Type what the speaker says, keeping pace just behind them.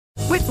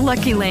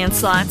Lucky Land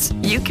Slots,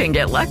 you can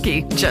get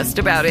lucky just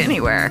about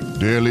anywhere.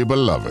 Dearly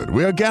beloved,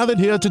 we are gathered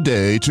here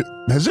today to...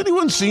 Has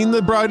anyone seen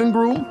the bride and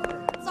groom?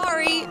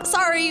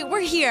 Sorry, we're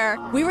here.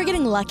 We were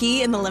getting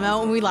lucky in the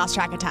limo and we lost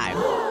track of time.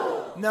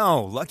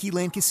 No, Lucky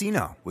Land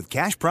Casino, with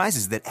cash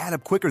prizes that add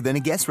up quicker than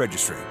a guest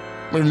registry.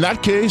 In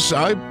that case,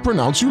 I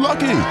pronounce you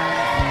lucky.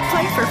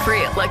 Play for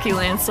free at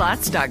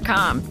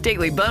LuckyLandSlots.com.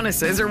 Daily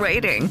bonuses are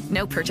waiting.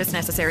 No purchase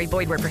necessary.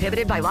 Void where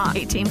prohibited by law.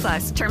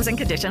 18+. Terms and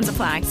conditions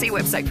apply. See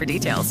website for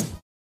details.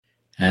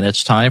 And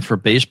it's time for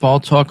Baseball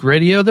Talk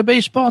Radio, the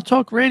Baseball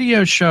Talk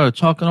Radio show,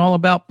 talking all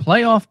about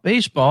playoff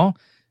baseball.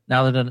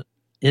 Now that it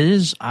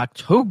is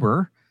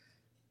October,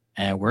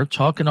 and we're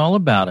talking all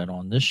about it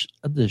on this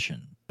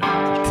edition.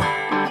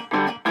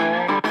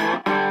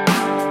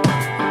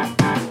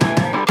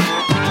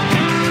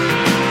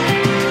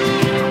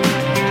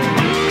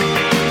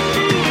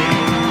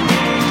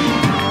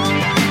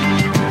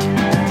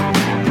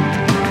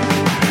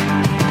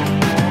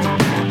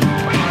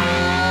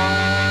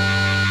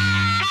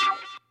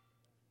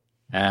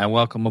 And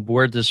welcome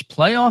aboard this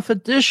playoff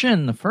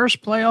edition, the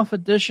first playoff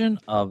edition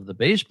of the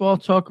Baseball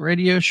Talk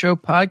Radio Show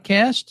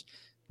podcast.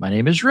 My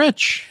name is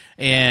Rich.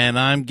 And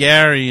I'm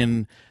Gary,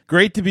 and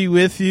great to be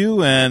with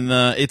you, and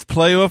it's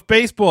playoff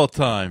baseball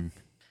time.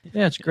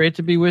 Yeah, it's great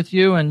to be with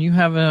you, and you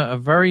have a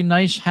very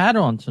nice hat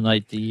on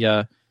tonight,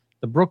 the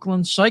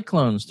Brooklyn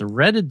Cyclones, the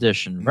red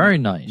edition. Very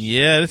nice.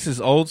 Yeah, this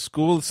is old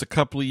school. It's a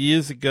couple of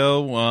years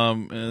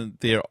ago.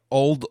 Their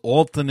old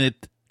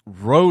alternate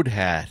road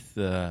hat.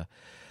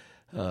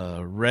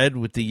 Red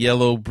with the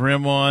yellow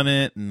brim on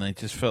it, and I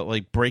just felt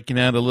like breaking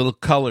out a little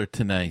color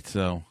tonight.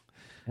 So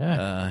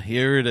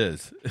here it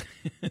is.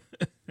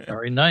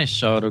 Very nice.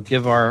 So it'll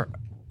give our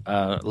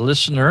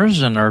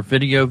listeners and our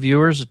video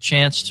viewers a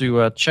chance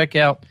to check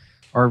out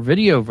our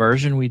video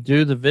version. We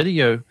do the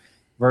video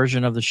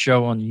version of the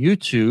show on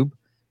YouTube.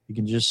 You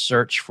can just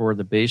search for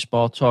the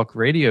Baseball Talk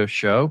Radio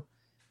Show,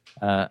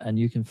 and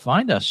you can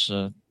find us.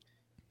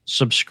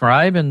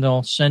 Subscribe, and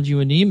they'll send you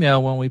an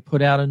email when we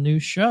put out a new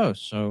show.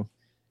 So,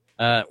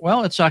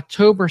 it's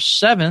October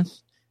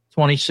 7th,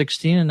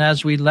 2016, and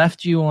as we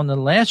left you on the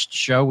last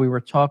show, we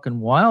were talking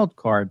wild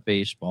card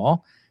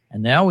baseball,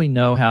 and now we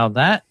know how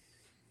that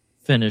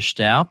finished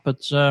out.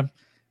 But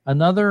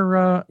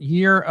another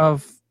year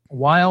of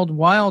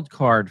wild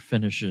card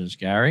finishes,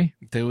 Gary.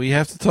 Do we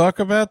have to talk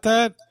about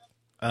that?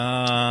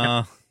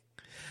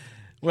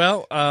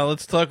 Well,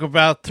 let's talk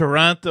about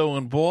Toronto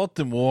and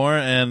Baltimore,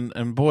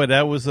 and boy,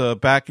 that was a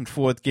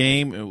back-and-forth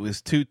game. It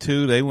was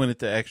 2-2. They went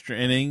into extra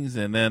innings,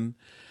 and then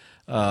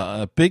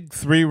a big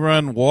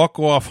 3-run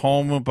walk-off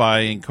homer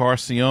by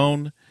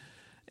Encarnacion,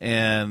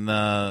 and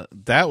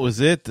that was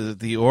it.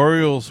 The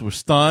Orioles were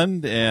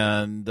stunned,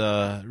 and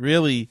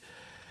really,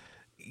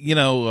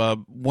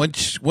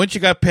 once you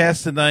got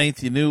past the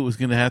ninth, you knew it was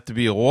going to have to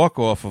be a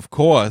walk-off, of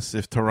course,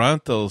 if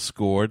Toronto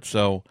scored,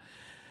 so...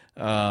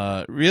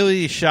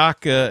 really a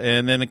shocker.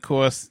 And then, of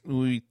course,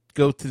 we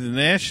go to the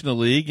National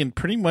League, and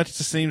pretty much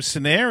the same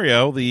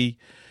scenario.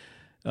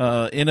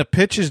 In a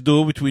pitcher's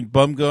duel between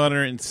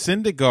Bumgarner and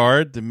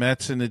Syndergaard, the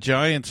Mets and the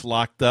Giants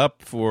locked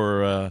up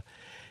for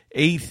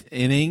 8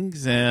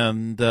 innings,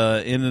 and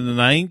in the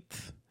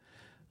ninth,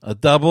 a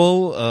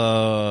double,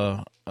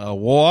 a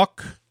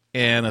walk,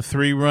 and a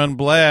 3-run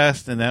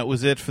blast, and that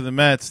was it for the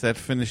Mets. That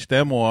finished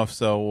them off.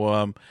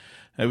 So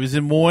I was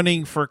in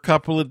mourning for a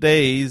couple of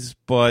days,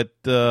 but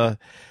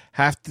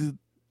have to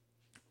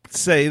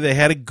say they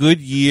had a good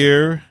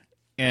year,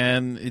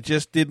 and it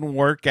just didn't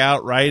work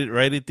out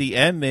right at the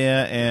end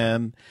there.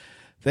 And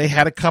they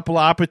had a couple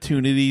of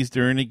opportunities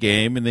during the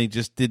game, and they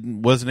just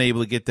wasn't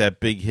able to get that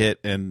big hit.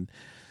 And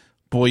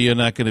boy, you're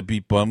not going to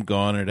beat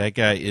Bumgarner. That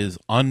guy is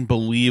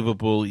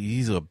unbelievable.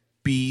 He's a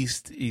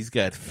beast. He's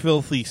got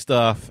filthy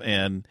stuff,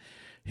 and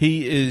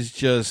he is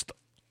just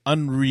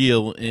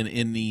unreal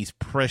in these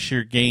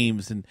pressure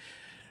games. And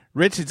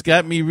Rich, it's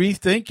got me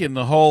rethinking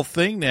the whole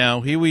thing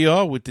now. Here we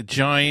are with the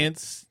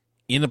Giants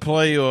in the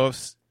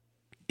playoffs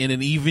in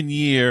an even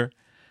year,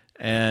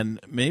 and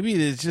maybe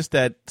there's just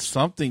that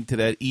something to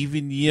that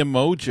even year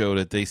mojo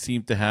that they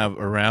seem to have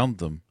around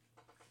them.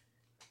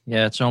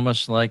 Yeah, it's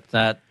almost like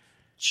that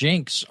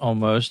jinx,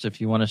 almost, if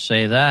you want to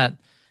say that,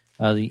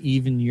 the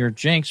even year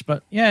jinx.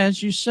 But yeah,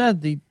 as you said,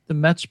 the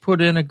Mets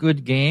put in a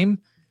good game.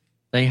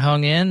 They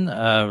hung in.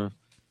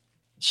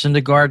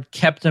 Syndergaard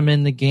kept them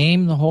in the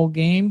game the whole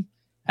game,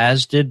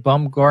 as did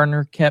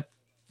Bumgarner kept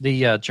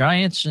the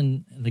Giants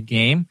in the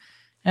game.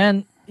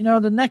 And,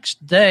 the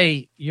next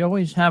day, you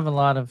always have a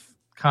lot of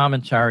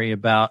commentary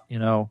about,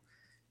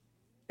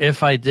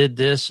 if I did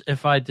this,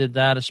 if I did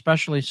that,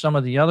 especially some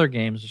of the other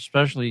games,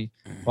 especially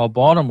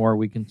Baltimore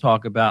we can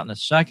talk about in a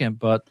second.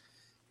 But,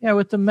 yeah,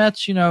 with the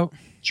Mets,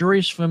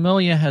 Jeurys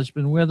Familia has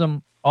been with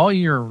them all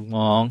year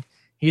long.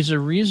 He's a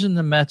reason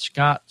the Mets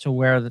got to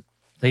where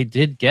they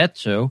did get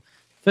to.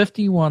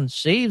 51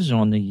 saves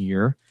on the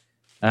year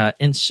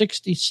in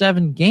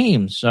 67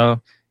 games.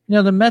 So,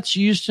 the Mets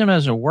used him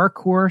as a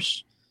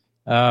workhorse.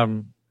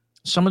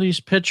 Some of these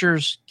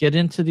pitchers get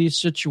into these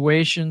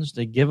situations.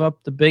 They give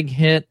up the big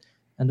hit,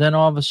 and then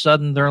all of a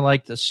sudden they're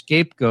like the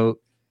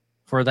scapegoat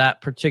for that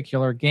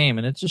particular game.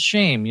 And it's a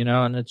shame,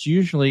 and it's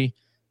usually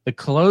the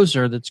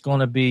closer that's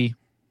going to be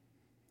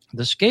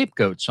the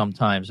scapegoat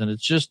sometimes. And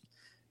it's just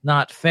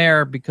not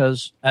fair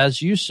because,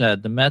 as you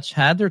said, the Mets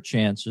had their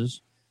chances.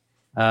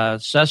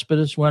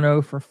 Cespedes went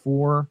 0 for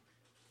 4.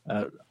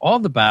 All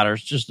the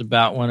batters just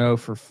about went 0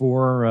 for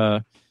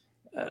 4.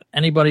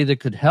 Anybody that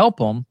could help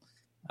them,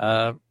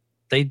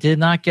 they did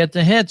not get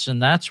the hits.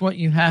 And that's what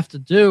you have to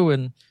do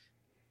in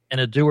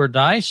a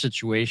do-or-die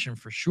situation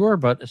for sure,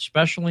 but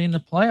especially in the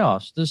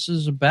playoffs. This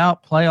is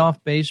about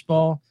playoff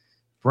baseball,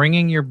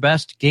 bringing your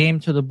best game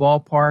to the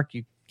ballpark.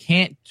 You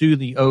can't do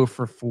the 0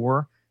 for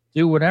 4.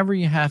 Do whatever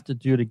you have to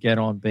do to get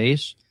on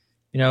base.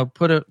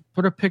 Put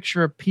a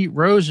picture of Pete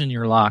Rose in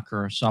your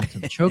locker or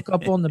something. Choke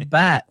up on the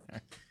bat.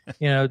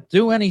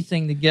 Do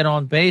anything to get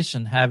on base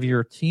and have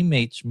your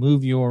teammates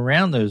move you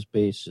around those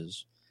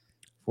bases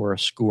for a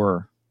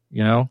score.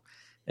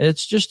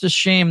 It's just a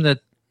shame that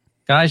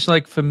guys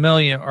like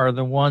Familia are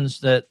the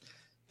ones that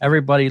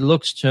everybody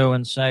looks to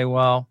and say,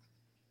 well,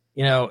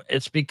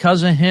 it's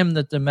because of him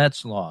that the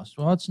Mets lost.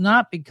 Well, it's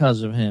not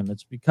because of him.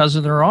 It's because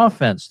of their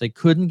offense. They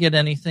couldn't get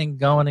anything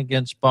going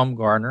against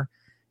Bumgarner.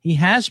 He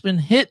has been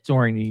hit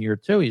during the year,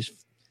 too. He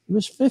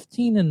was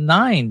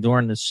 15-9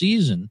 during the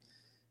season.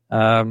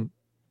 I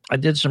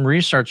did some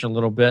research a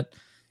little bit.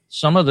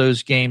 Some of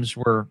those games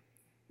were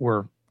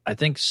I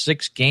think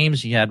 6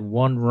 games he had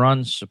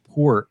 1-run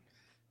support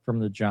from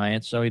the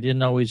Giants, so he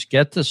didn't always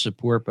get the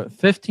support, but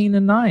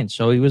 15-9,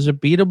 so he was a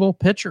beatable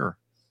pitcher.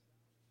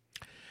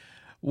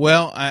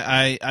 Well,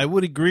 I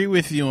would agree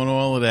with you on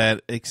all of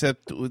that,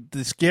 except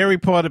the scary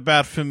part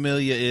about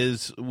Familia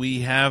is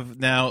we have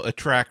now a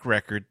track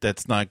record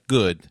that's not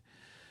good.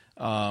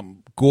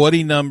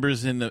 Gaudy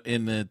numbers in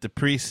the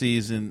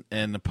preseason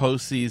and the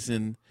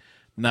postseason,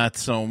 not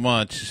so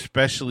much,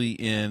 especially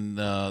in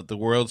the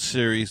World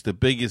Series, the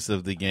biggest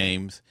of the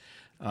games.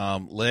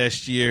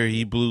 Last year,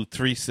 he blew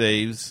 3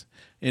 saves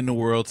in the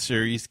World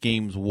Series,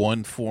 games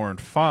 1, 4, and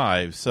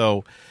 5.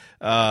 So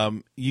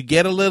you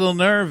get a little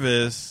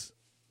nervous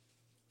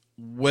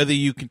whether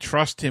you can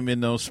trust him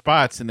in those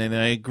spots. And then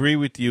I agree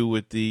with you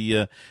with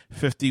the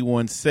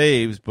 51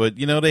 saves, but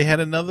they had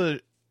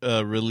another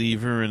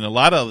reliever, and a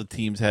lot of other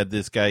teams had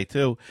this guy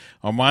too,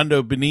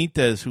 Armando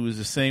Benitez, who was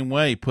the same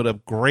way, put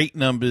up great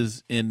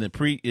numbers in the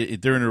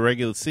during the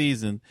regular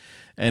season,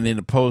 and in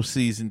the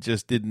postseason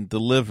just didn't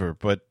deliver.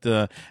 But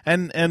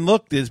and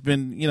look, there's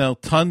been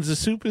tons of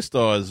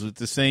superstars with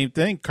the same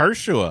thing.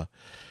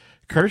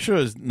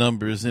 Kershaw's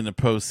numbers in the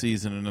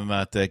postseason are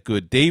not that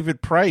good.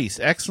 David Price,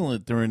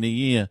 excellent during the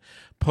year.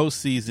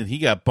 Postseason, he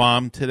got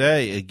bombed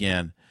today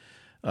again.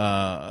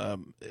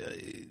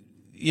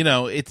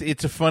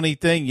 It's a funny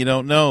thing. You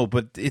don't know,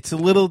 but it's a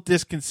little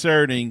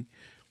disconcerting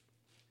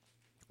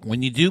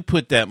when you do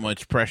put that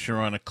much pressure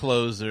on a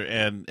closer,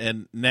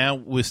 and now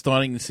we're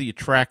starting to see a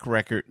track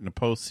record in the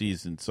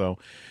postseason. So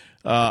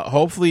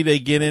hopefully they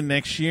get in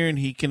next year and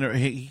he can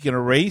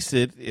erase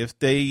it if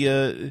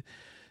they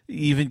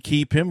even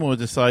keep him or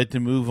decide to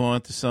move on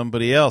to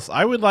somebody else.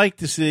 I would like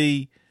to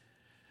see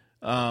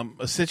a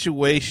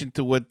situation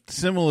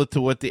similar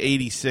to what the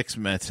 '86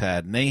 Mets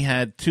had, and they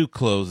had 2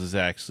 closers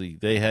actually.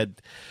 They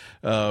had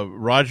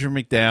Roger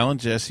McDowell and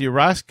Jesse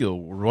Orosco,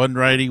 1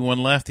 righty,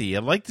 1 lefty.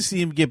 I'd like to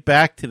see him get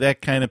back to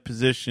that kind of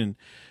position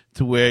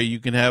to where you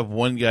can have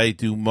one guy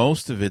do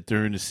most of it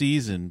during the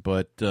season,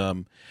 but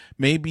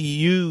maybe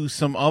use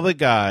some other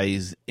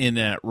guys in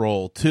that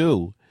role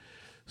too.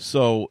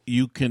 So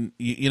you can,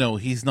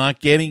 he's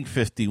not getting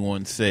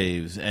 51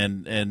 saves,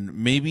 and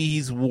maybe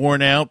he's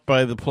worn out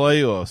by the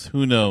playoffs.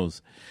 Who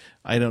knows?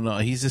 I don't know.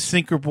 He's a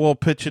sinker ball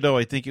pitcher, though.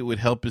 I think it would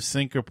help his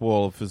sinker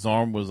ball if his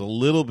arm was a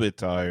little bit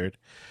tired.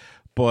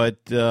 But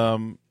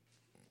it's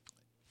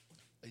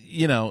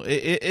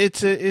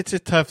a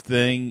tough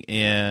thing,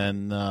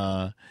 and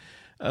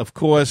of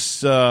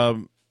course,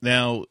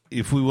 now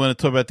if we want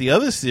to talk about the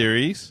other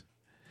series,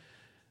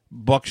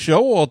 Buck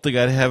Showalter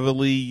got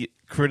heavily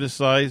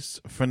criticized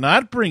for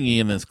not bringing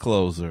in his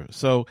closer.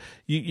 So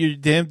you're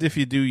damned if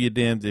you do, you're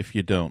damned if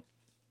you don't.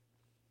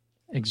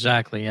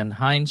 Exactly. And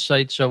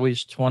hindsight's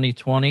always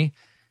 20/20.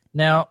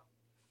 Now,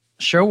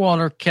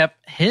 Showalter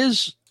kept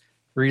his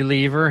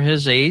reliever,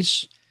 his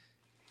ace,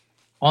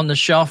 on the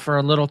shelf for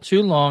a little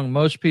too long.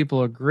 Most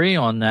people agree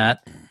on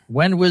that.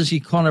 When was he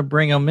going to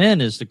bring him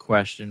in is the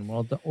question.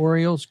 Well, the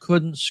Orioles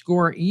couldn't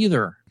score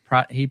either.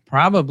 He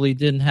probably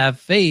didn't have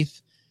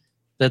faith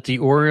that the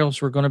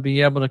Orioles were going to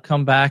be able to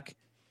come back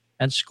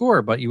and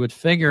score. But you would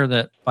figure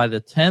that by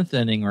the 10th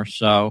inning or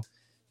so,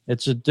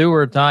 it's a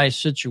do-or-die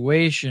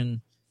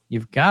situation.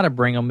 You've got to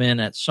bring him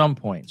in at some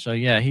point. So,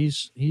 yeah,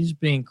 he's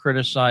being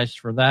criticized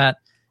for that.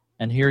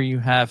 And here you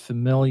have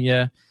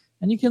Familia.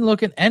 And you can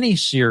look at any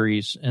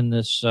series in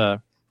this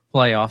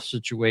playoff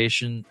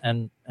situation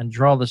and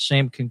draw the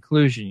same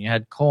conclusion. You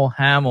had Cole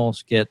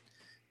Hamels get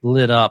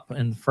lit up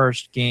in the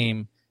first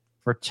game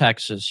for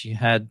Texas. You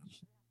had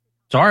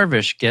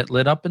Darvish get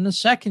lit up in the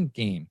second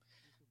game.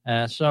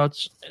 So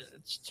it's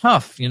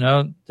tough.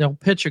 They'll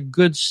pitch a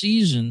good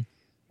season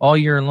all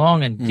year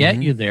long and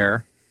get you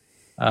there.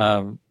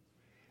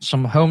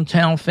 Some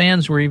hometown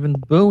fans were even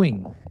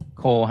booing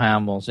Cole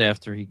Hamels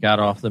after he got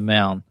off the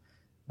mound.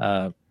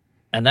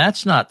 And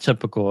that's not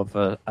typical of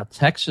a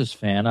Texas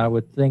fan. I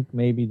would think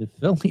maybe the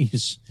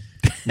Phillies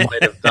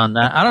might have done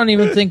that. I don't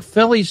even think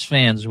Phillies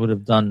fans would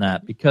have done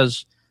that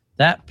because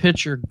that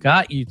pitcher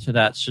got you to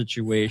that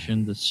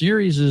situation. The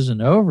series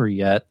isn't over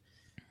yet,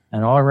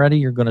 and already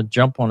you're going to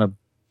jump on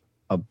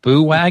a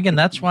boo wagon.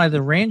 That's why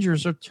the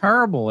Rangers are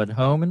terrible at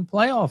home in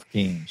playoff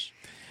games.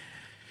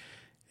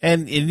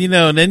 And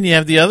then you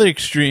have the other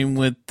extreme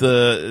with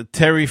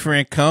Terry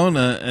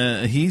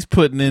Francona. He's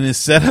putting in his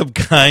setup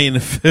guy in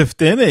the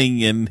fifth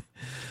inning, and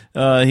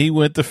he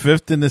went the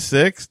fifth and the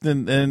sixth,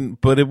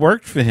 but it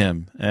worked for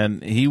him.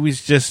 And he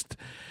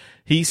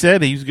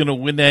said he was going to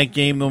win that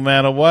game no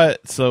matter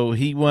what. So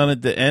he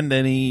wanted to end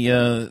any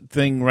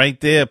thing right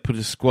there, put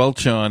a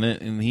squelch on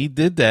it, and he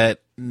did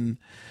that. And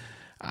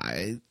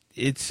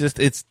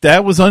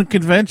that was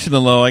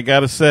unconventional, though, I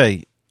got to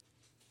say.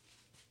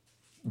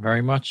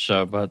 Very much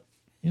so, but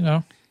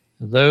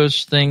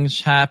those things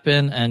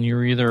happen, and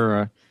you're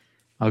either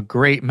a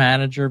great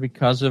manager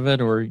because of it,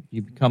 or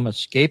you become a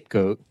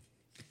scapegoat,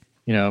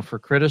 for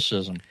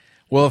criticism.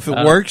 Well, if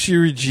it works,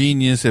 you're a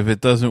genius. If it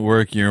doesn't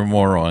work, you're a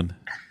moron.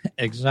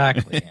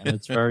 Exactly, and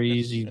it's very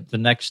easy the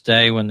next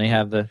day when they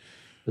have the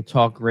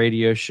talk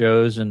radio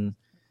shows and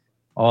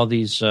all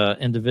these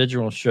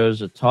individual shows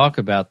that talk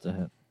about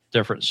the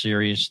different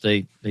series.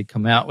 They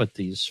come out with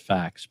these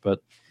facts,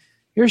 but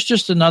here's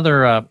just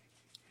another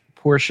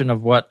portion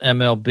of what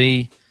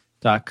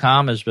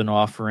MLB.com has been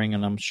offering,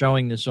 and I'm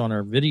showing this on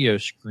our video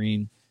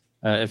screen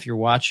if you're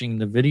watching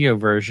the video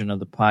version of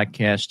the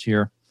podcast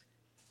here.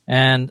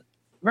 And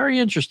very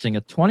interesting,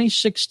 a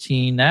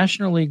 2016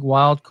 National League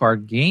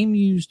wildcard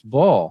game-used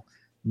ball,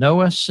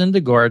 Noah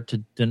Syndergaard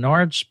to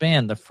Denard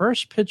Span, the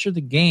first pitch of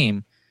the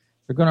game.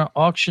 They're going to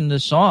auction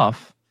this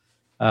off.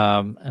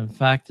 In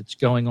fact, it's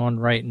going on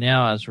right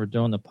now as we're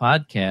doing the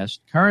podcast.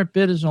 Current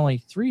bid is only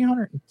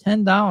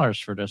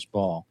 $310 for this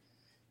ball.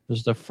 It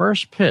was the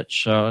first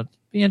pitch, so it'd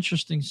be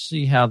interesting to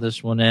see how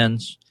this one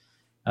ends.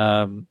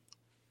 This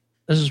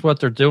is what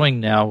they're doing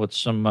now with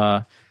some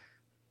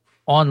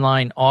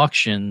online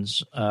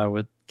auctions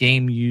with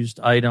game-used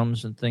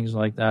items and things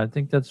like that. I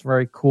think that's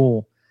very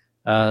cool,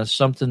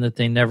 something that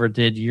they never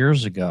did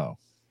years ago.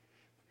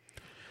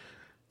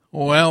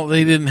 Well,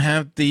 they didn't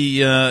have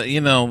the,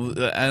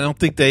 I don't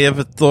think they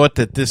ever thought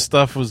that this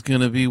stuff was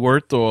going to be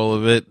worth all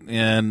of it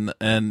and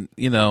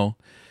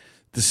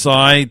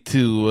decide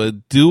to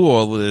do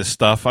all of this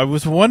stuff. I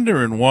was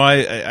wondering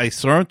why I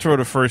saw him throw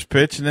the first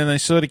pitch, and then I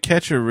saw the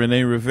catcher,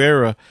 Rene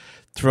Rivera,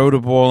 throw the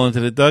ball into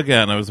the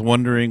dugout, and I was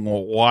wondering,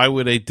 well, why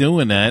were they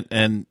doing that?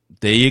 And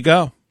there you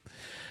go.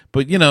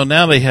 But,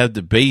 now they have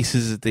the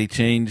bases that they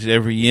change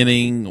every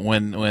inning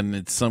when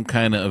it's some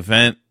kind of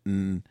event,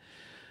 and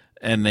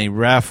they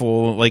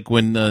raffle, like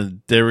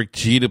when Derek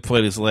Jeter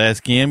played his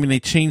last game, and they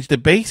changed the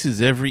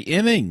bases every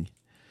inning.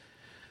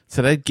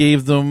 So that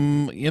gave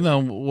them, I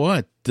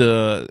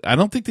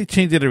don't think they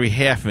changed it every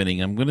half inning.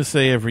 I'm going to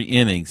say every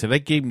inning. So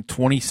that gave them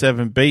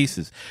 27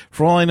 bases.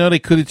 For all I know, they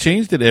could have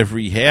changed it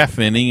every half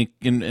inning,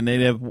 and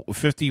they'd have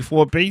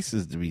 54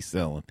 bases to be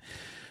selling.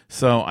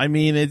 So, I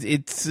mean,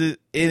 it's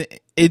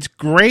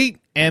great,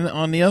 and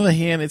on the other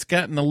hand, it's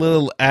gotten a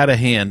little out of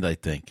hand, I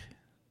think.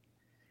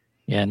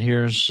 Yeah, and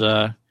here's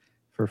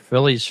for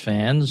Phillies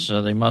fans,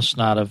 they must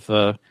not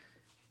have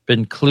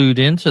been clued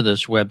into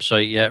this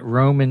website yet.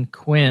 Roman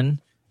Quinn,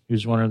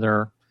 who's one of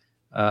their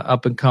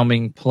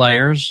up-and-coming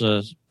players,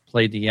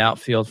 played the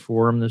outfield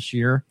for him this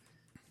year,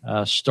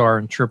 star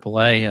in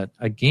AAA,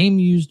 a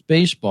game-used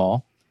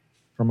baseball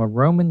from a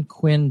Roman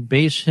Quinn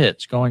base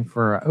hits going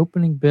for an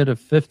opening bid of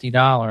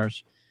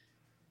 $50.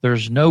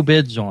 There's no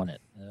bids on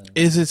it.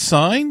 Is it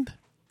signed?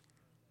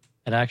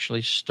 It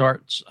actually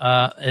starts.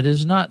 It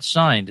is not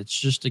signed. It's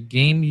just a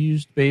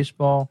game-used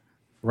baseball,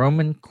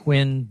 Roman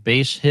Quinn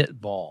base hit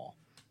ball.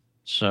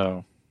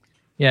 So,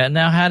 yeah,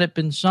 now had it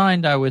been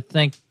signed, I would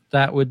think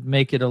that would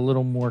make it a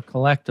little more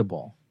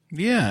collectible.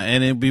 Yeah,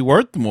 and it'd be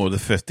worth more than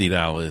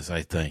 $50,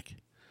 I think.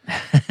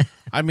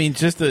 I mean,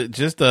 just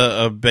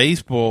a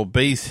baseball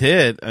base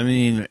hit. I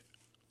mean,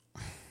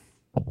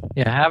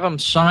 yeah, have them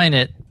sign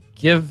it.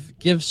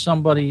 Give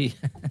somebody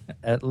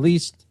at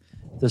least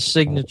the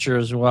signature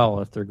as well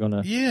if they're going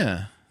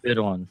to bid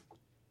on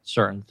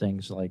certain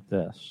things like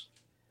this.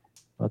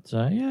 But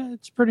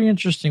it's pretty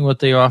interesting what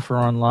they offer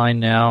online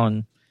now.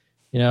 And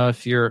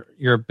if you're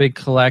a big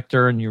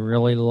collector and you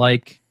really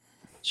like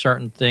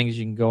certain things,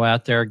 you can go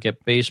out there,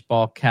 get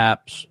baseball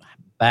caps,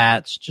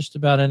 bats, just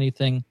about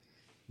anything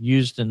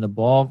used in the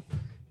ball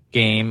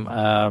game.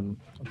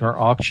 They're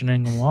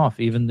auctioning them off,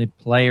 even the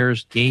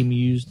players'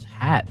 game-used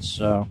hats.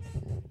 So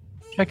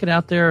check it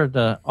out there at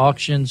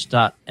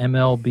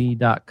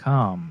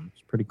auctions.mlb.com.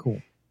 It's pretty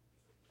cool.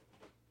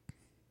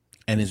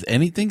 And is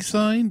anything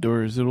signed,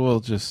 or is it all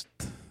just...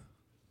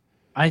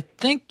 I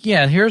think,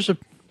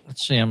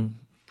 let's see, I'm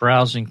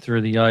browsing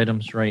through the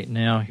items right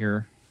now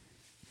here.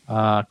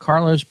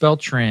 Carlos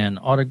Beltran,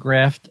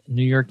 autographed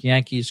New York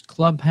Yankees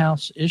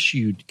clubhouse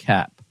issued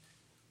cap.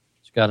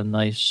 It's It's got a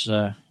nice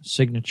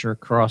signature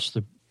across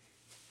the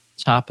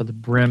top of the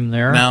brim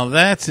there. Now,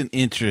 that's an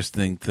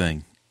interesting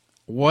thing.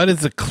 What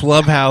is a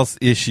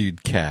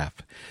clubhouse-issued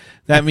cap?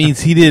 That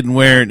means he didn't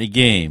wear it in a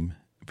game,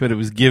 but it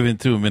was given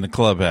to him in a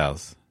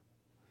clubhouse.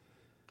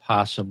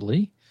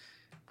 Possibly,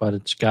 but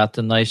it's got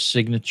the nice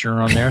signature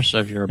on there. So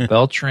if you're a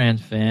Beltran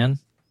fan,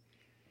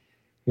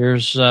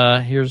 here's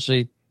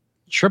a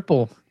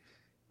triple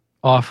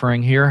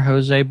offering here: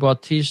 Jose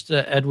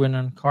Bautista, Edwin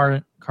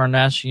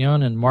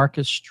Encarnacion, and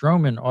Marcus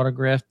Stroman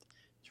autographed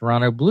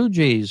Toronto Blue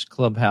Jays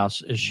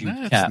clubhouse issued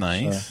That's caps.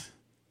 nice.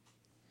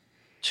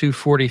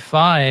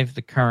 $245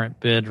 the current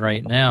bid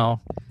right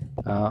now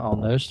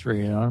on those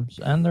three items,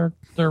 and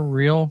they're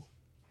real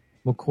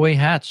McCoy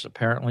hats.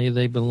 Apparently,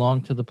 they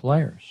belong to the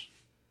players.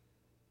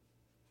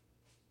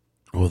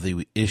 Well, they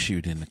were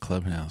issued in the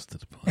clubhouse to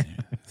the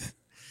players.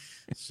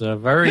 So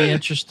very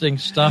interesting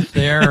stuff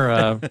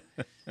there.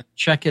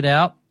 Check it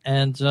out,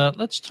 and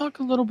let's talk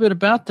a little bit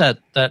about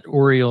that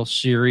Orioles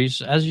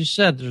series. As you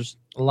said, there's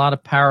a lot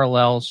of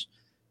parallels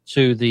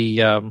to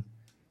the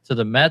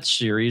Mets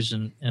series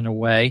in a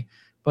way,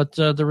 but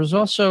there was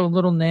also a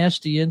little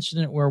nasty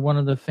incident where one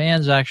of the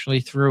fans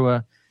actually threw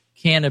a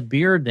can of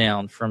beer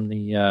down from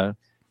the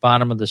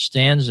bottom of the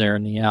stands there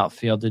in the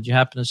outfield. Did you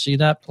happen to see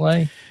that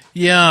play?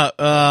 Yeah,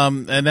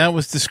 and that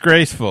was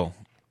disgraceful.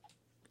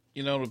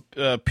 You know,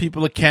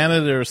 people of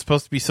Canada are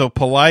supposed to be so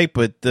polite,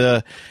 but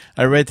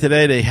I read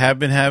today they have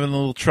been having a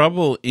little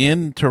trouble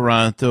in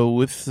Toronto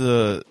with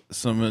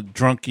some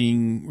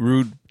drunken,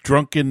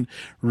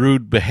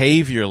 rude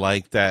behavior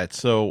like that.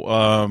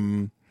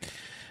 So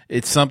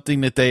it's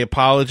something that they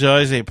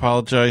apologize. They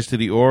apologize to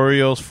the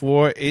Orioles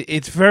for.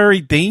 It's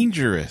very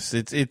dangerous.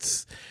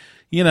 It's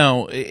you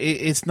know,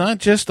 it's not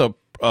just a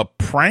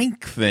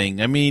prank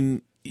thing. I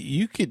mean,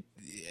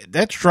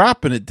 that's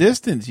dropping a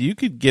distance. You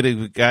could get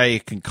a guy a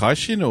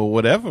concussion or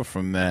whatever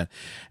from that.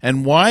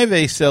 And why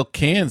they sell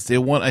cans?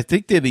 I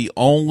think they're the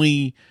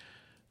only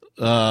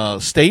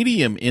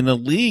stadium in the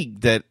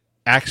league that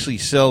actually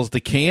sells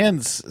the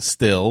cans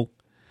still.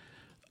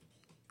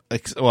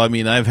 Well, I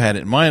mean, I've had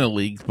it in minor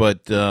leagues,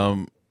 but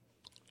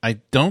I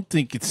don't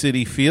think at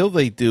Citi Field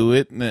they do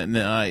it. And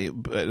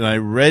I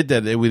read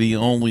that they were the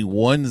only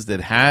ones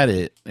that had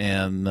it.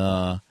 And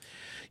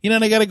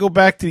they got to go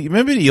back to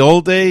remember the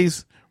old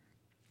days.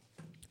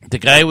 The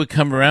guy would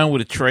come around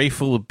with a tray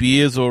full of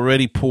beers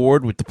already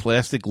poured with the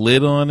plastic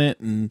lid on it,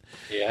 and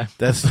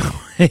that's the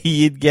way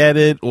you'd get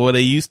it. Or they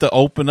used to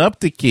open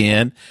up the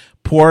can,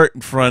 pour it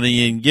in front of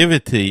you, and give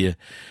it to you.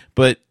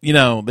 But,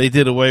 they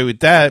did away with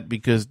that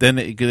because then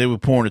they were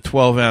pouring a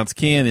 12-ounce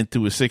can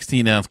into a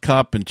 16-ounce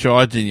cup and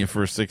charging you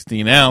for a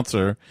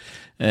 16-ouncer.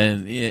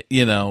 And,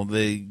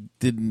 they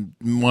didn't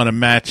want to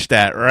match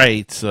that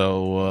right,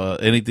 so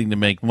anything to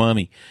make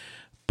money.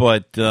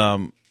 But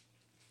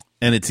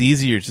and it's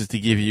easier just to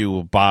give you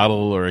a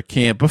bottle or a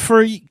can. But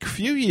for a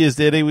few years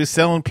there, they were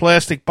selling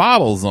plastic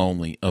bottles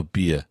only of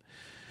beer.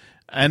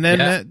 And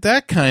then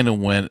that kind of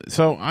went.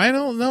 So I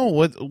don't know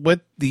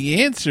what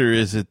the answer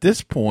is at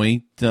this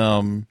point.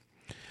 Got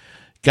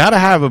to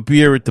have a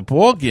beer at the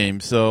ball game.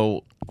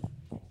 So,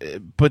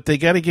 but they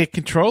got to get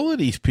control of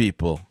these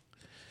people,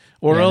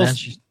 or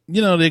else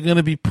they're going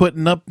to be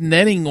putting up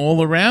netting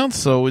all around.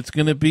 So it's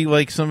going to be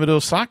like some of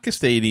those soccer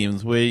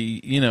stadiums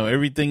where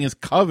everything is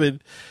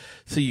covered.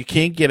 So you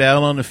can't get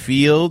out on the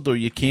field or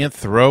you can't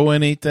throw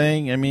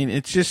anything. I mean,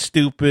 it's just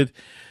stupid.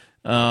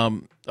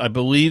 I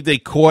believe they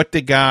caught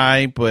the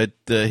guy, but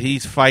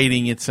he's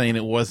fighting it, saying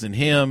it wasn't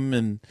him.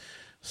 And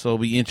so it'll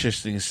be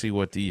interesting to see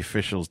what the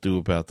officials do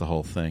about the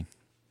whole thing.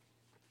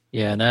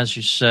 Yeah, and as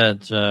you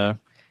said,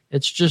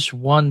 it's just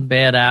one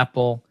bad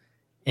apple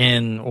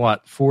in,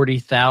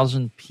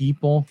 40,000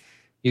 people.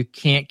 You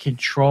can't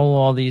control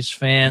all these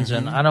fans,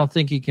 and I don't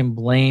think you can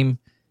blame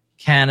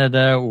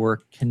Canada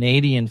or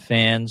Canadian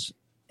fans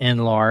in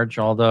large,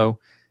 although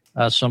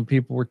some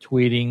people were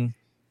tweeting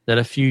that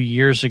a few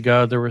years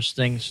ago there was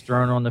things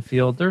thrown on the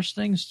field. There's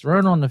things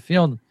thrown on the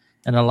field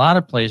in a lot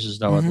of places,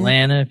 though.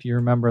 Atlanta, if you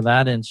remember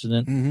that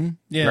incident,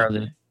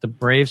 where the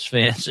Braves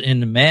fans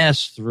in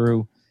mass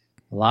threw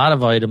a lot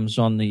of items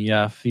on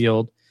the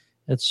field.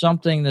 It's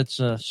something that's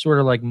sort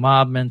of like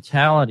mob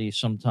mentality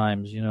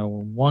sometimes.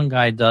 When one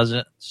guy does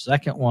it,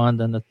 second one,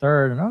 then the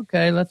third, and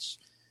okay, let's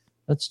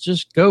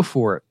just go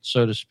for it,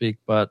 so to speak.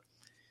 But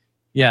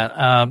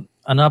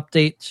an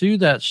update to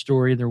that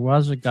story: there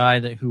was a guy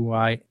who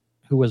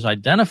was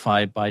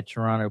identified by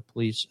Toronto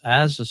police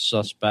as a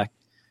suspect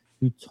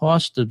who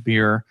tossed a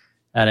beer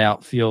at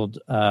outfield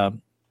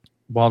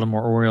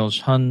Baltimore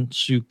Orioles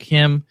Hyun-Soo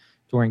Kim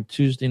during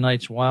Tuesday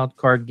night's wild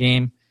card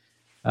game.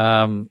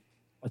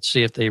 Let's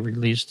see if they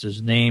released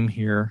his name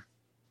here.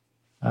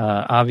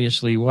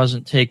 Obviously, he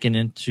wasn't taken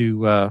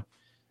into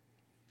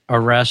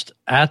arrest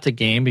at the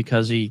game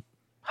because he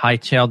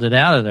hightailed it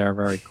out of there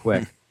very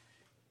quick.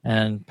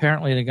 And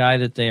apparently the guy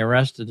that they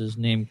arrested is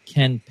named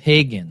Ken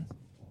Pagan.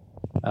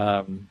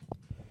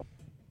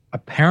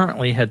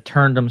 Apparently had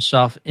turned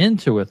himself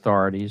into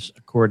authorities,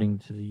 according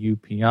to the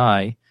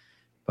UPI,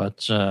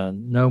 but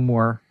no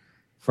more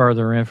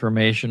further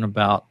information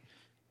about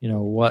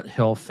what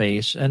he'll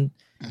face. And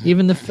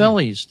even the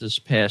Phillies this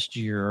past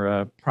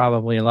year,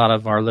 probably a lot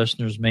of our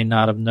listeners may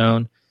not have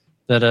known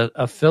that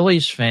a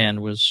Phillies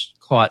fan was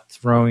caught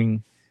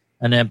throwing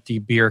an empty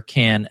beer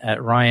can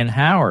at Ryan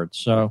Howard.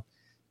 So,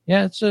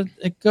 yeah,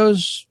 it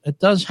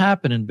does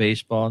happen in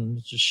baseball, and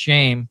it's a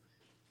shame.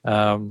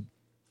 The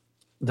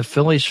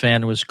Phillies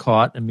fan was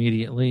caught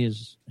immediately.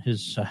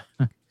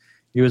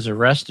 He was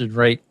arrested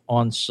right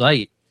on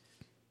site.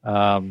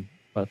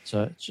 But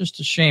it's just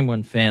a shame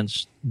when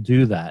fans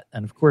do that.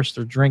 And, of course,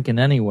 they're drinking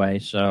anyway,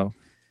 so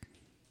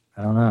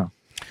I don't know.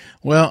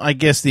 Well, I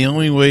guess the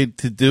only way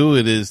to do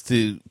it is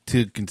to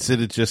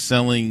consider just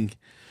selling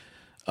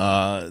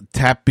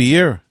tap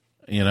beer,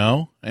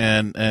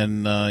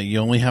 and you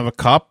only have a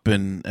cup.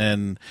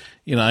 And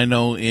I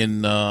know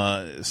in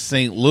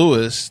St.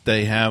 Louis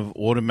they have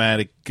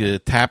automatic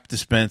tap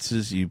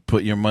dispensers. You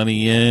put your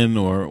money in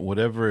or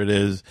whatever it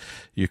is,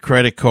 your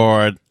credit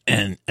card,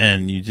 and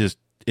it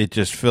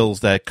just fills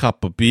that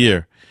cup of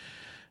beer,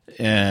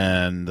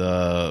 and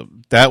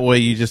that way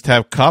you just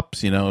have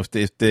cups.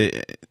 If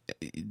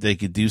they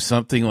could do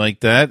something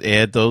like that,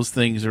 add those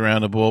things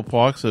around the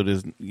ballpark, so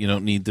you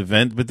don't need the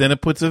vendor. But then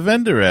it puts a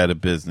vendor out of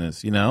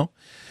business. So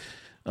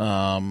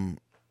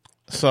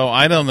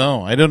I don't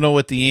know. I don't know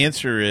what the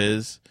answer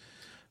is,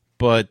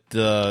 but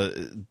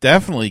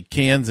definitely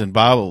cans and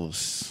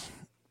bottles.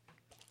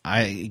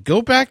 I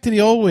go back to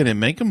the old way and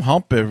make them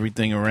hump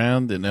everything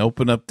around and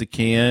open up the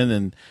can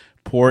and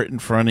pour it in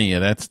front of you.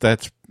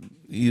 That's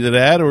either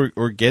that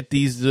or get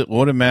these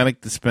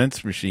automatic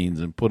dispense machines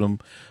and put them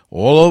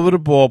all over the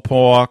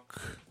ballpark.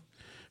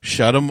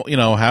 Shut them,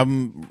 have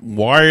them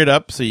wired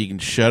up so you can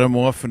shut them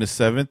off in the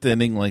seventh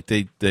inning, like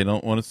they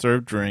don't want to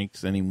serve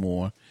drinks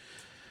anymore.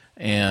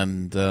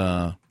 And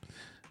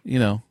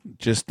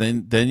just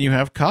then you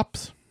have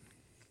cups.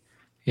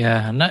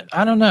 Yeah, and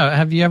I don't know.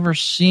 Have you ever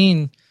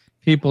seen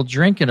people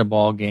drink at a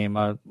ball game?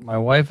 My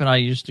wife and I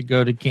used to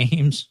go to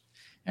games.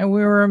 And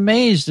we were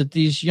amazed at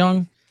these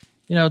young,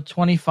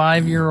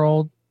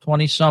 25-year-old,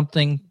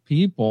 20-something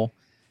people,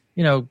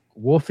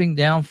 wolfing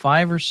down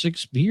 5 or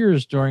 6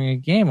 beers during a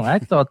game. I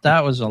thought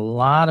that was a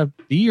lot of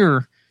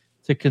beer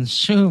to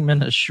consume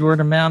in a short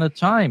amount of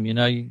time.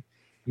 You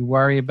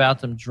worry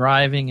about them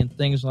driving and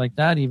things like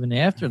that even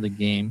after the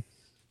game.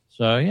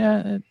 So,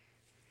 yeah,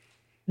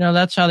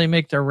 that's how they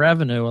make their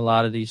revenue, a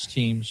lot of these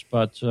teams.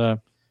 But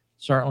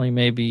certainly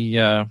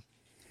maybe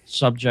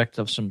subject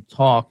of some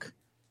talk.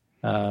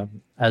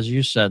 As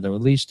you said, though,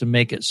 at least to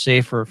make it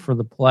safer for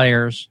the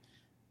players.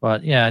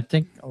 But, yeah, I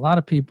think a lot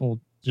of people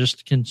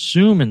just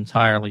consume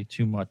entirely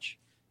too much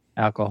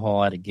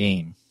alcohol at a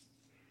game.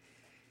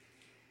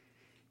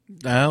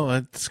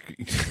 Well,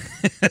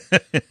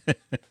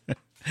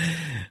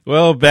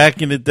 well,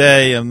 back in the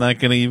day, I'm not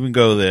going to even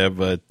go there,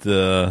 but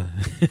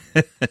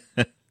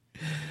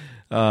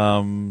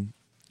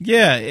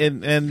yeah,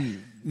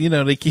 and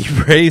they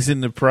keep raising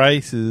the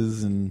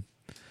prices, and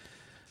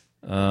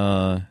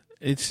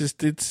it's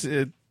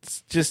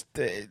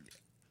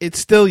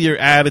still your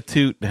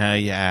attitude and how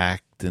you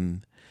act,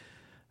 and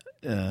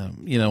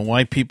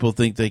why people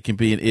think they can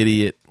be an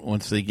idiot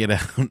once they get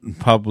out in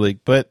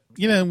public. But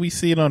we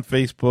see it on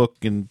Facebook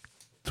and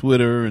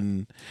Twitter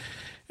and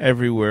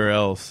everywhere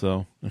else,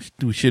 so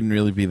we shouldn't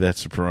really be that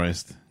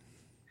surprised.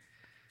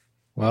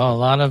 Well, a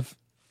lot of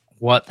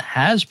what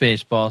has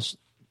baseball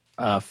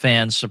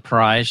fans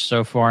surprised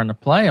so far in the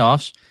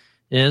playoffs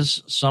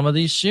is some of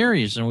these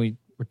series, and we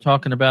were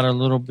talking about it a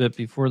little bit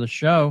before the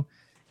show.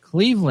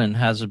 Cleveland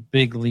has a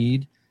big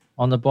lead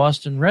on the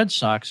Boston Red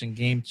Sox in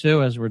Game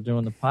 2 as we're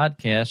doing the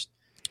podcast.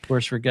 Of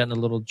course, we're getting a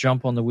little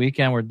jump on the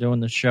weekend. We're doing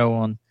the show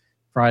on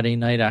Friday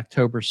night,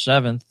 October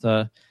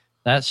 7th.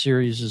 That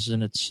series is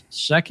in its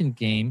second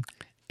game.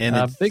 And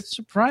a big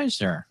surprise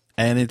there.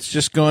 And it's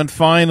just gone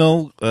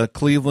final.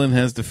 Cleveland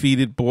has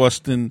defeated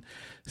Boston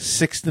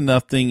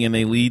 6-0, and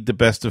they lead the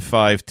best of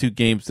 5,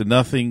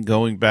 2-0,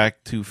 going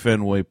back to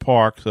Fenway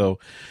Park. So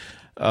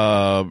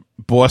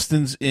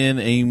Boston's in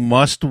a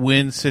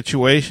must-win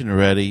situation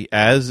already,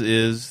 as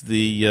is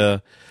the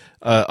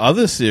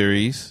other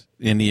series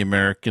in the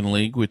American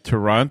League with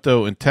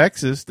Toronto and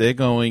Texas. They're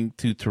going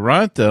to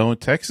Toronto,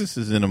 and Texas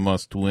is in a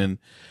must-win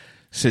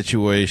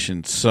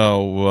situation.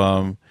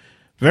 So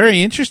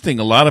very interesting.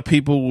 A lot of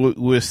people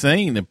were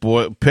saying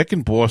that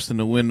picking Boston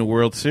to win the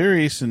World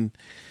Series, and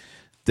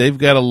they've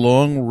got a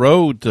long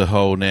road to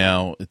hoe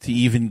now to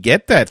even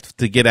get that,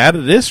 to get out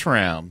of this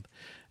round.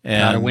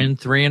 Got to win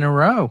 3 in a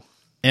row.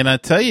 And I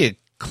tell you,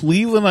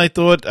 Cleveland,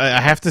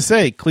 I have to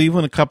say,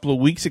 Cleveland a couple of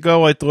weeks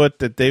ago, I thought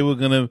that they were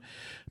going to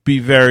be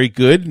very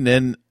good.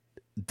 And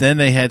then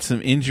they had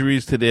some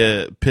injuries to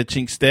their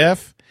pitching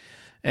staff.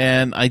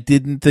 And I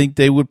didn't think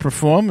they would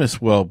perform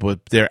as well.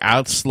 But they're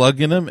out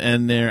slugging them,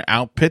 and they're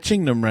out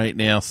pitching them right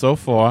now so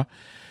far.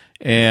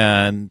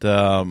 And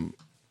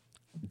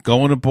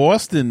going to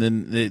Boston,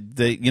 and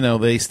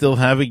they still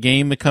have a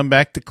game to come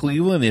back to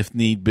Cleveland if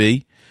need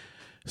be.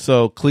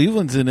 So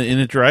Cleveland's in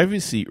a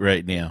driver's seat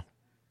right now.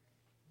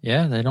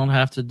 Yeah, they don't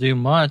have to do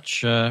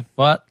much,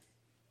 but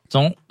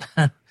don't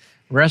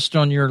rest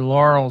on your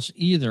laurels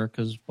either,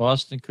 because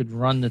Boston could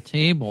run the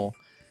table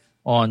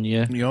on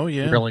you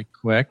really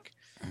quick.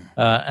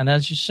 And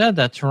as you said,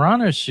 that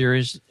Toronto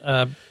series,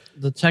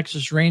 the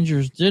Texas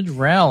Rangers did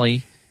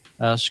rally,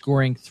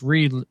 scoring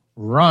 3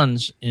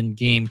 runs in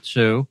Game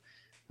 2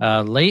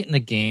 late in the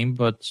game,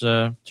 but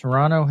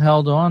Toronto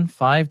held on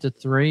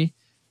 5-3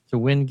 to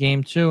win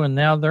Game 2, and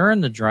now they're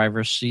in the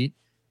driver's seat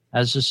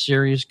as the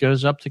series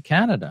goes up to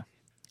Canada.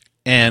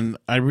 And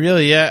I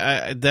really,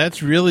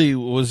 that's really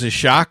was a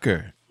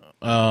shocker.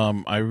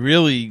 I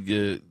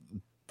really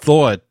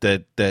thought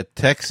that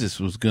Texas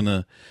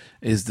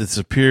is the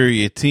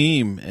superior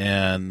team,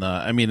 and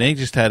I mean they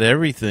just had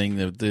everything: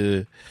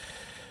 the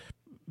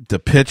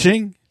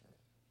pitching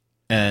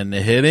and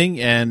the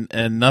hitting,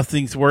 and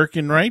nothing's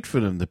working right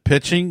for them. The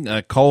pitching,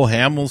 Cole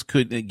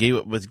Hamels gave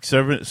up with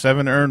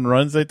seven earned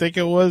runs, I think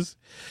it was.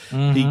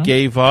 Mm-hmm. He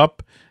gave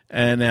up,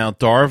 and now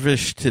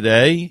Darvish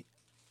today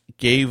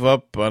gave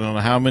up, I don't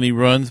know how many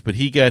runs, but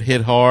he got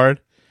hit hard.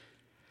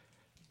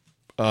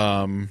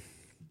 I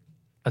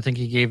think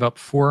he gave up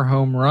 4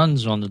 home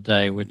runs on the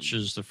day, which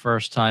is the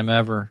first time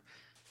ever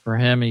for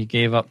him. He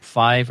gave up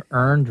 5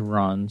 earned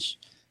runs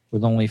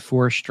with only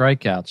 4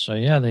 strikeouts. So,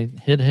 yeah, they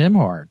hit him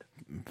hard.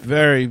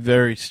 Very,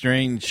 very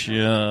strange,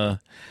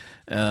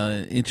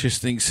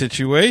 interesting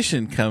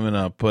situation coming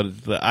up. But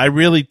I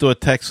really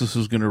thought Texas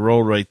was going to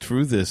roll right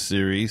through this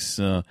series.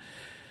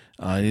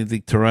 I didn't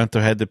think Toronto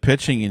had the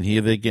pitching, and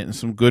here they're getting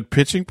some good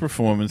pitching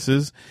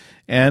performances,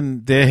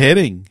 and they're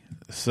hitting.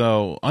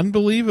 So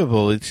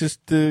unbelievable. It's just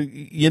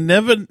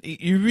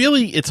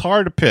it's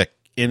hard to pick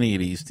any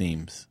of these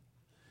teams.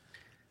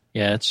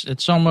 Yeah,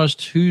 it's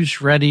almost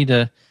who's ready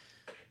to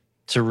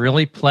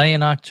really play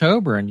in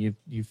October, and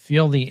you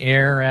feel the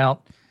air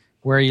out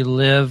where you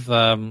live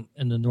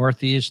in the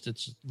Northeast.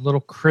 It's a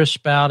little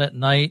crisp out at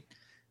night.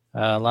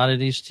 A lot of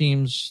these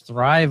teams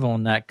thrive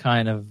on that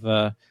kind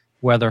of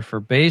weather for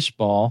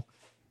baseball,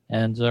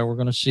 and we're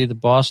going to see the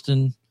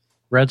Boston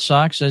Red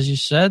Sox, as you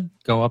said,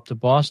 go up to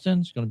Boston.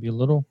 It's going to be a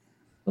little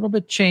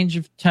bit change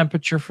of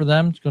temperature for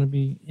them. It's going to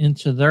be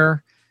into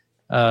their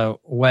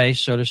way,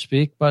 so to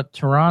speak. But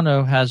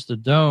Toronto has the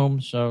dome,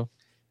 so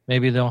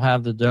maybe they'll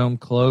have the dome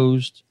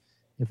closed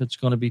if it's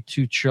going to be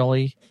too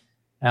chilly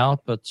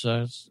out. But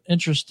it's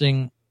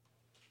interesting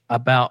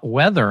about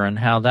weather and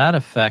how that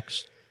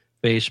affects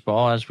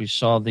baseball, as we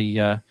saw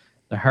the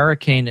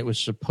hurricane that was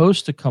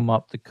supposed to come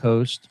up the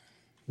coast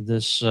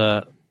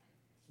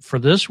for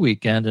this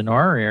weekend in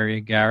our area,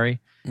 Gary,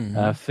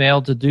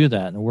 failed to do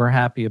that, and we're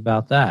happy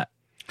about that.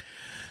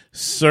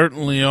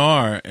 Certainly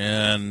are,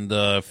 and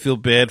feel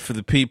bad for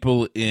the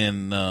people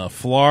in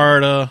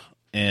Florida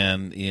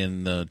and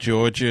in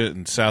Georgia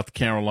and South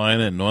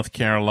Carolina and North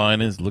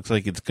Carolina. It looks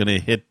like it's going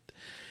to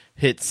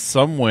hit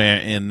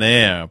somewhere in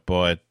there,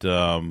 but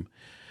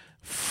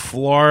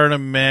Florida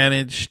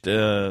managed.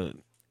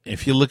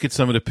 If you look at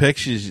some of the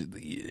pictures,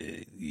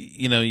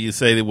 you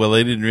say that, well,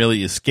 they didn't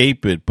really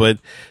escape it, but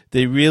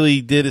they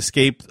really did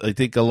escape, I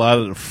think, a lot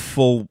of the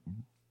full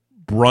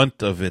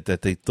brunt of it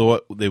that they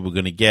thought they were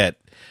going to get.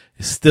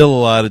 There's still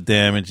a lot of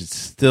damage. It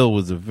still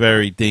was a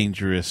very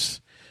dangerous,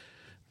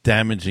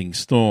 damaging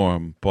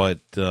storm,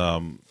 but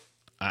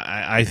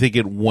I think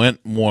it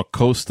went more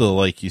coastal,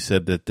 like you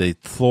said, that they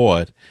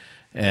thought,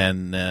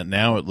 and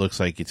now it looks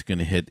like it's going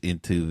to hit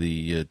into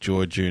the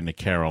Georgia and the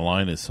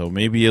Carolinas, so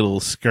maybe it'll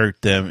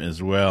skirt them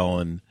as well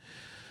and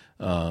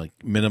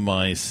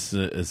minimize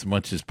as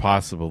much as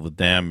possible the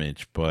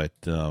damage. But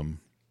at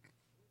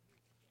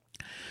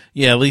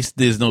least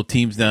there's no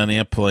teams down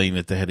there playing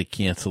that they had to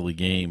cancel the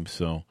game,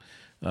 so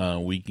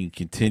we can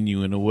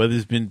continue. And the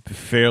weather's been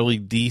fairly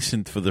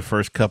decent for the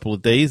first couple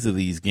of days of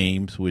these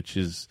games, which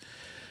is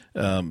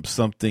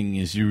something,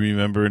 as you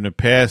remember in the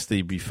past,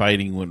 they'd be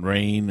fighting with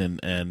rain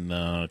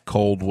and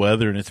cold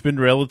weather, and it's been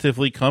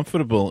relatively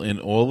comfortable in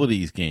all of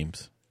these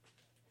games.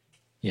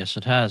 Yes,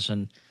 it has.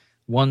 And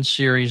one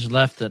series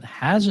left that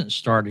hasn't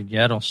started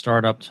yet. It'll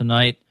start up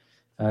tonight.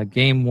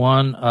 Game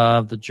 1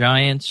 of the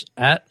Giants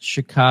at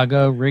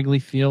Chicago. Wrigley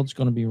Field's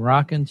going to be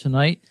rocking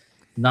tonight.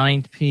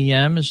 9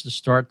 p.m. is the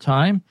start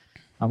time.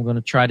 I'm going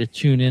to try to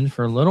tune in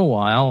for a little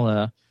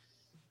while.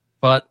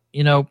 But,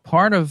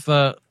 part of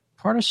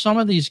some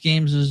of these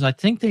games is I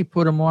think they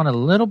put them on a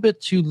little bit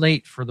too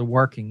late for the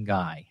working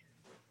guy.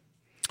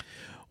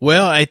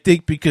 Well, I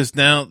think because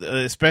now,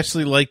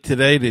 especially like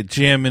today, they're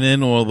jamming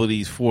in all of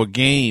these 4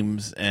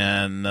 games,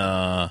 and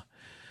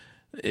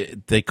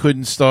they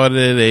couldn't start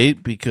it at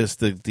 8 because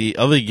the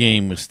other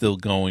game was still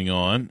going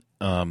on.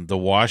 The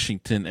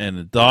Washington and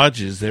the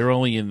Dodgers, they're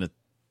only in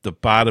the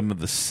bottom of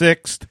the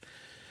 6th.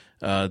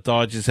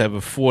 Dodgers have a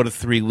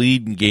 4-3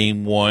 lead in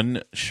Game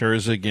 1.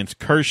 Scherzer against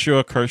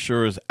Kershaw.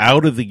 Kershaw is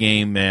out of the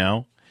game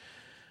now.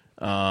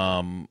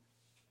 And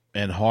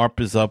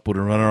Harper's up with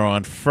a runner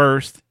on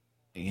first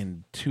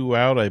and 2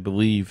 out, I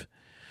believe,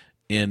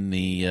 in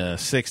the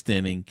 6th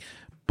inning.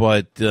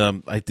 But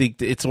I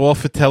think it's all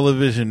for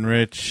television,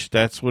 Rich.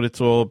 That's what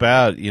it's all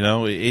about.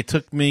 It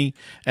took me,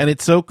 and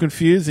it's so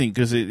confusing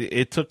because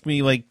it took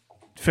me like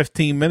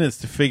 15 minutes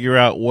to figure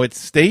out what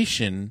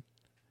station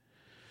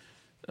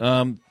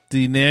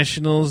the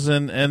Nationals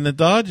and the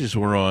Dodgers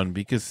were on,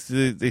 because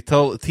they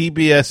told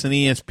TBS and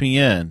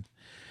ESPN.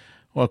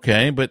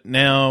 Okay, but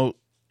now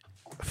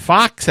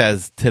Fox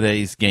has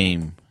today's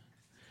game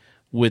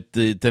with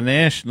the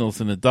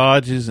Nationals and the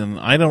Dodgers, and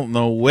I don't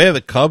know where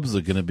the Cubs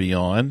are going to be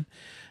on.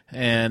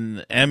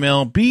 And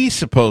MLB's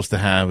supposed to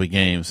have a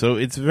game. So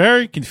it's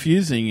very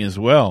confusing as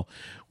well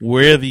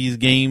where these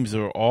games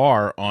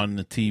are on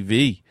the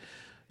TV.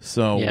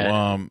 So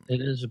it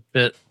is a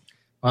bit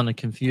on the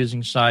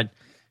confusing side.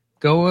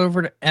 Go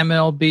over to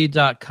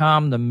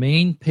MLB.com, the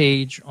main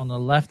page on the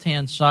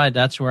left-hand side.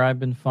 That's where I've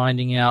been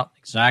finding out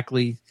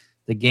exactly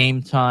the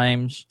game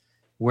times,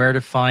 where to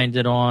find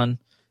it on.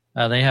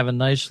 They have a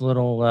nice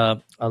little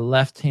a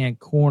left-hand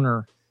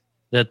corner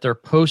that they're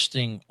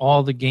posting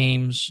all the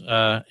games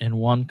in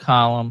one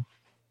column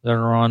that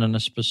are on a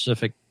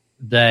specific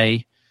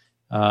day,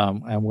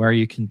 and where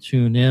you can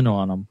tune in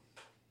on them.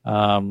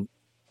 I'm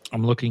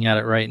looking at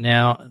it right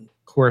now.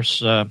 Of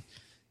course,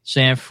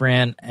 San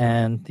Fran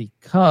and the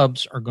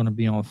Cubs are going to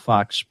be on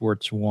Fox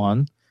Sports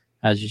 1.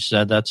 As you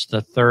said, that's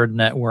the third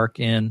network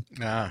on these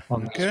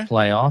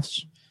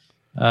playoffs.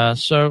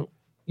 So,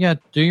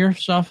 do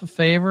yourself a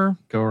favor.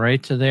 Go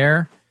right to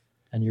there,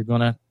 and you're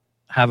going to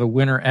have a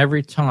winner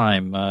every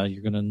time.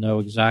 You're going to know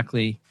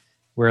exactly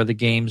where the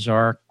games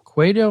are.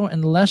 Cueto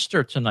and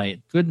Leicester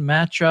tonight. Good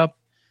matchup.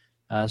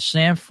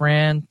 San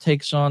Fran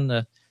takes on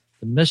the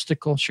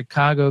mystical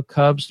Chicago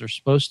Cubs. They're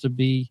supposed to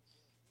be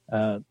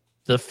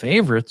the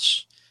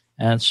favorites.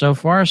 And so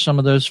far, some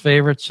of those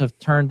favorites have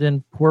turned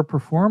in poor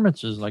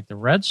performances, like the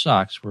Red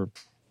Sox were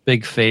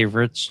big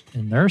favorites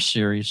in their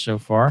series so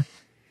far.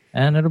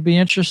 And it'll be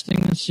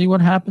interesting to see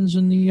what happens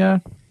in the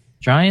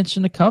Giants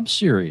and the Cubs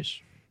series.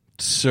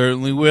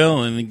 Certainly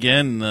will. And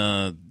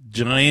again,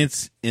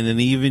 Giants in an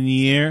even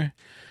year.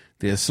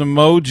 There's some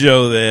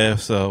mojo there,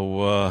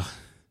 so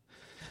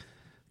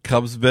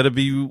Cubs better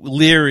be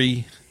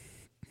leery.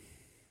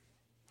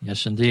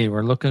 Yes, indeed.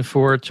 We're looking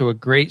forward to a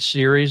great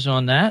series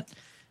on that.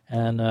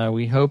 And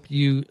we hope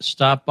you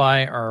stop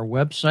by our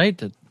website,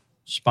 the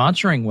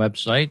sponsoring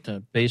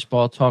website,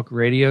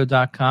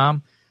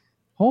 baseballtalkradio.com.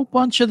 A whole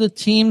bunch of the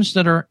teams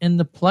that are in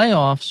the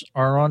playoffs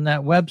are on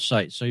that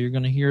website. So you're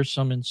going to hear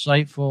some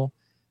insightful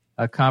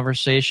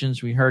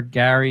conversations. We heard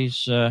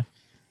Gary's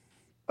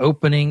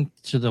opening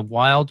to the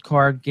wild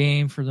card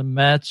game for the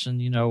Mets, and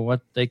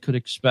what they could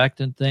expect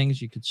and things.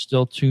 You could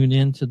still tune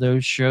in to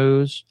those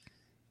shows.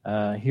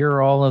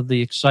 Hear all of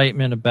the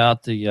excitement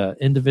about the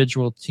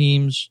individual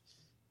teams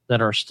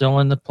that are still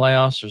in the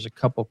playoffs. There's a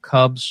couple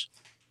Cubs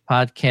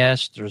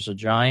podcasts. There's a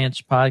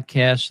Giants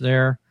podcast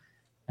there.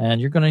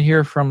 And you're going to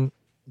hear from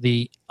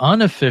the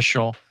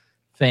unofficial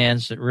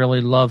fans that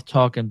really love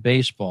talking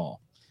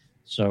baseball.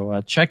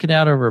 So check it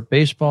out over at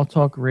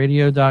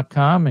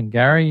baseballtalkradio.com. And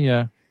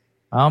Gary,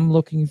 I'm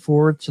looking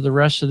forward to the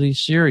rest of these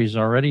series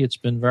already. It's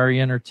been very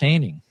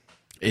entertaining.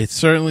 It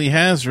certainly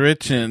has,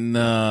 Rich, and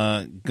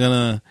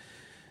gonna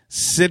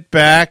sit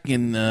back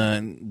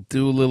and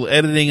do a little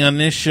editing on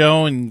this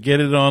show and get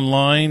it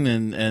online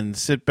and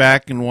sit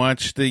back and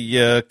watch the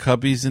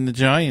Cubbies and the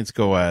Giants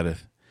go at it.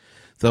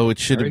 Though it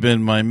should have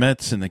been my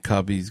Mets and the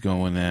Cubbies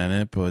going at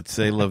it, but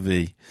c'est la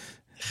vie.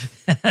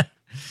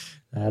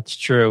 That's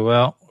true.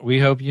 Well, we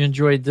hope you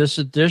enjoyed this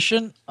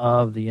edition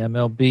of the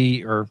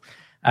MLB or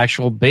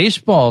actual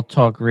baseball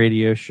talk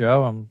radio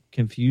show. I'm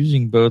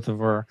confusing both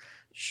of our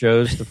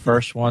shows. The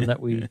first one that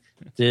we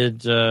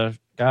did,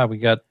 we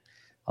got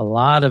a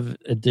lot of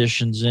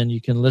editions in. You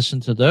can listen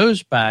to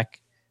those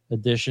back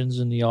editions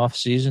in the off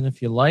season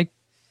if you like.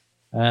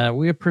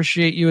 We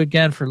appreciate you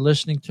again for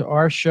listening to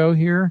our show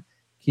here.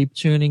 Keep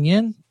tuning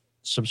in.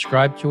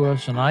 Subscribe to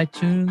us on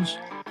iTunes.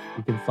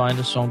 You can find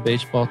us on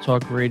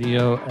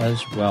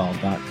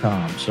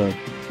baseballtalkradio.com. So,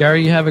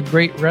 Gary, you have a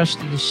great rest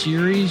of the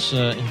series.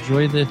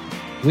 Enjoy the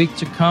week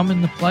to come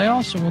in the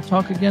playoffs, and we'll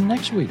talk again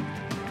next week.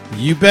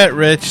 You bet,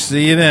 Rich.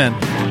 See you then.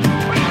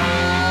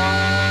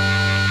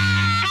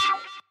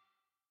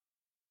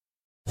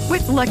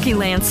 With Lucky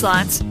Land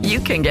Slots, you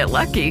can get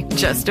lucky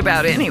just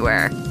about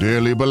anywhere.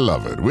 Dearly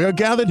beloved, we are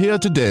gathered here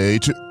today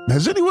to...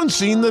 Has anyone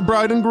seen the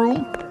bride and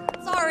groom?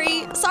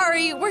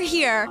 Sorry, we're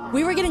here.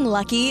 We were getting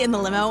lucky in the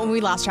limo and we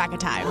lost track of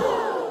time.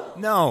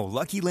 No,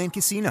 Lucky Land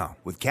Casino,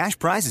 with cash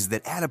prizes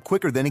that add up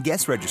quicker than a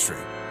guest registry.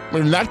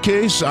 In that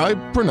case, I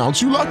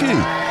pronounce you lucky.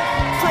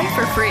 Play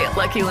for free at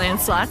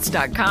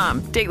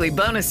LuckyLandSlots.com. Daily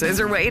bonuses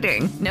are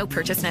waiting. No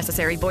purchase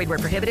necessary. Void where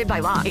prohibited by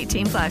law.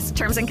 18+.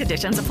 Terms and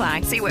conditions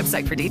apply. See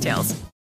website for details.